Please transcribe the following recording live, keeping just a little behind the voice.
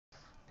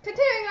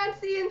Continuing on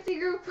CNC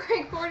Group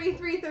break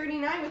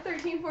 4339 with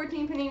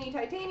 1314 Panini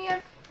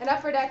Titanium and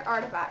Upper Deck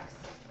Artifacts.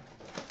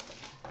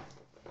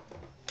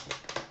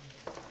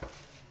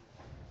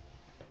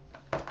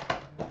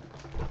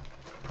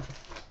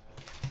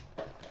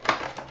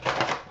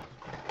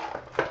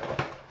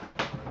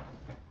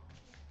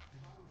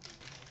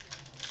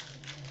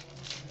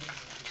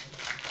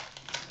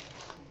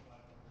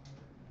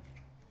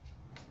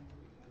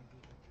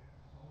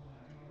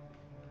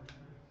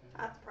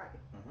 That's Prime.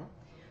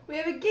 We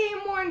have a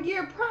game-worn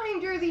gear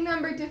Prime jersey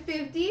numbered to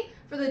 50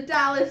 for the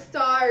Dallas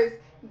Stars,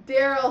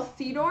 Daryl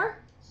Sidor.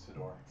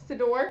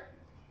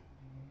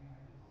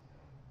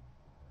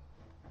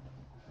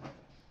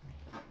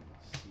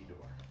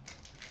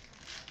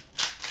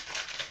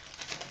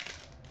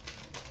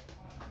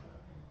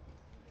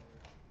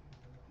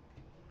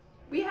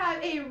 We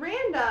have a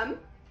random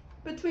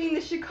between the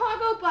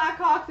Chicago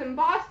Blackhawks and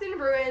Boston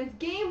Bruins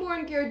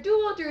game-worn gear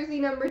dual jersey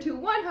number to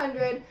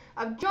 100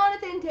 of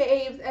Jonathan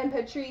Toews and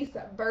Patrice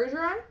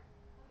Bergeron.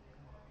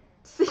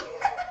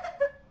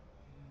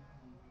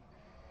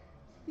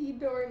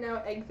 Sidor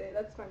now exit.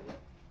 That's funny.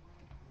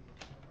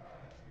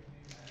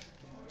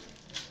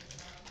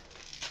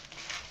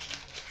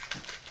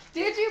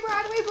 Did you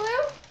Broadway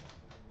Blue?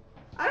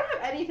 I don't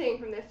have anything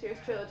from this year's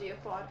trilogy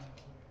of Claude.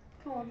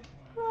 Claude.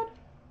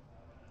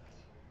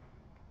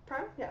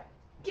 Prime? Yeah.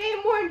 Game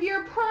worn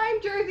gear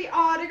Prime jersey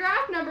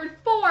autograph numbered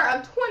 4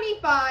 of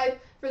 25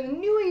 for the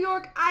New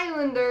York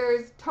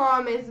Islanders,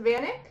 Thomas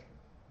Vanek.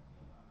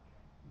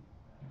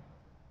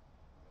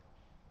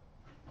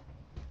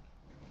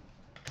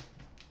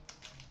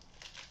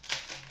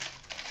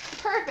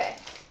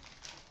 Perfect.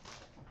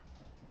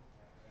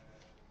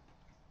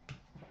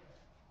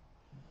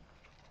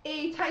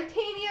 A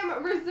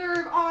titanium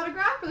reserve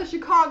autograph for the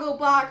Chicago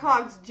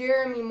Blackhawks,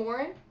 Jeremy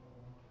Morin.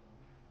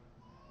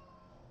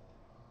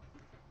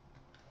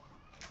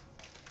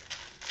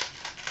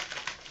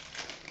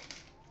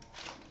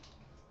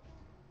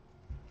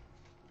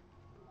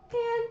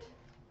 And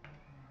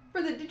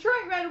for the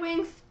Detroit Red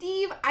Wings,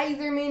 Steve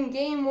Yzerman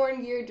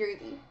game-worn gear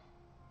jersey.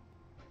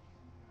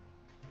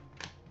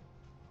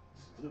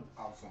 Steve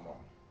Yzerman.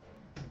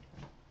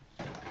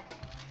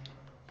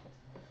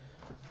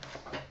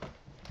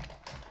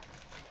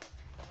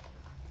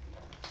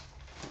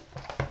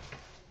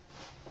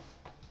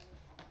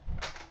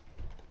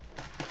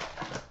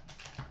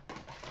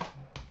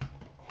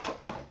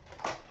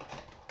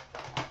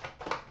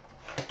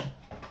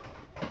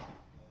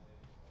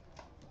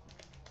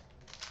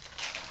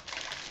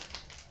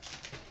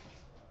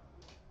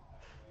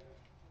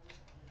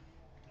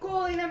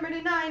 Goalie number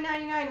to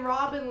 999,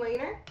 Robin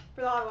Lehner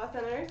for the Ottawa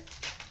Senators.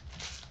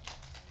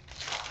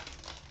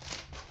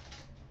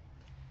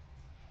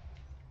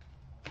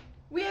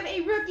 We have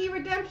a rookie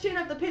redemption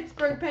of the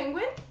Pittsburgh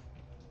Penguins.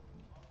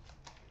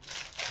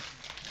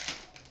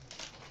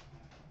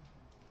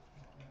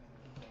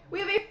 We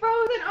have a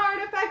Frozen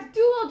Artifacts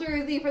dual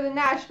jersey for the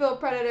Nashville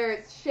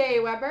Predators, Shea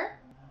Weber.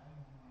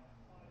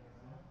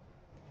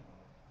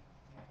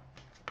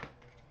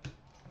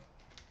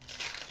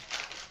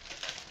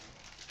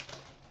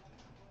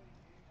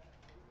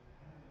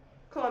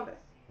 Columbus.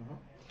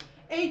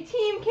 A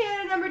Team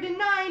Canada number to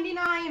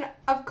 99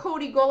 of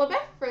Cody Goloubef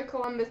for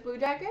Columbus Blue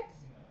Jackets.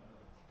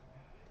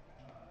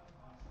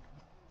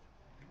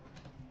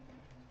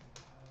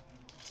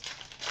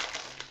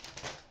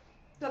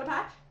 Is that a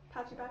patch?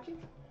 Patchy.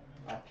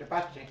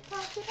 Patchy.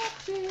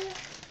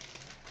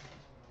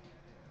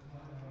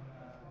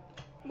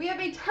 We have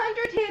a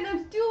Tundra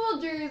Tandems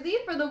dual jersey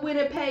for the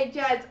Winnipeg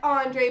Jets,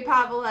 Andre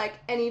Pavelec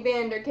and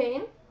Evander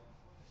Kane.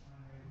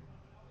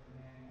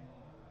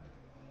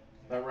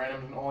 That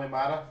random doesn't only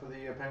matter for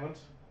the Penguins.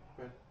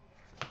 Good.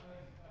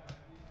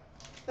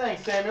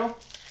 Thanks, Samuel.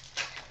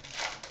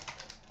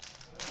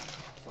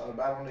 It's not a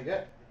bad one to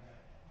get.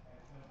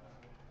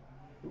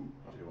 Ooh,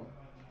 that's a good one.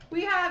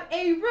 We have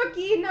a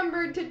rookie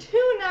numbered to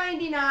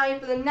 299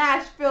 for the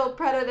Nashville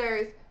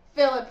Predators,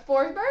 Philip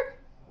Forsberg.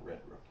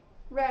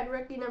 Red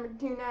rookie number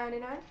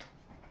 299.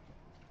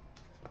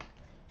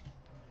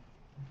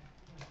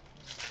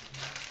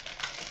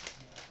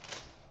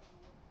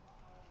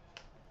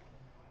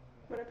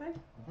 Winnipeg.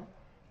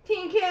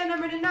 Team Canada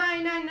number to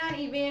 999,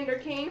 Evander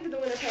Kane for the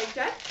Winnipeg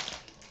Jets.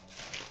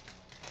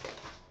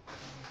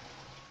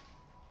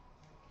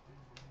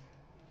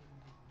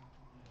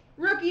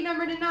 Rookie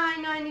number to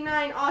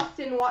 999,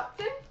 Austin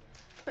Watson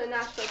for the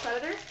Nashville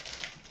Predators.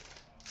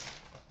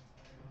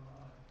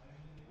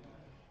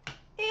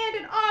 And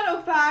an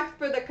auto fax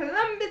for the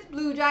Columbus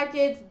Blue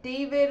Jackets,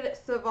 David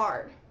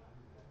Savard.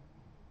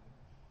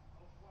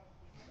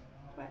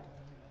 What?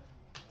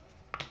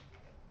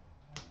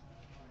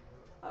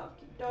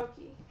 Okie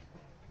dokie.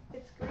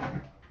 It's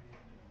green.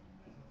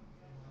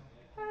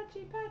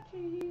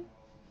 Patchy.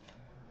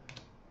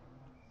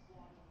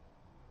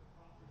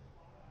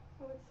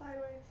 Oh, it's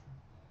sideways.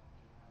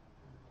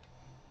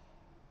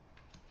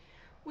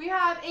 We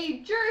have a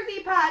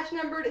jersey patch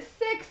numbered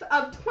 6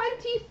 of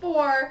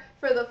 24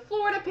 for the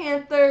Florida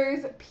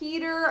Panthers,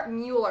 Peter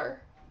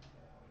Mueller.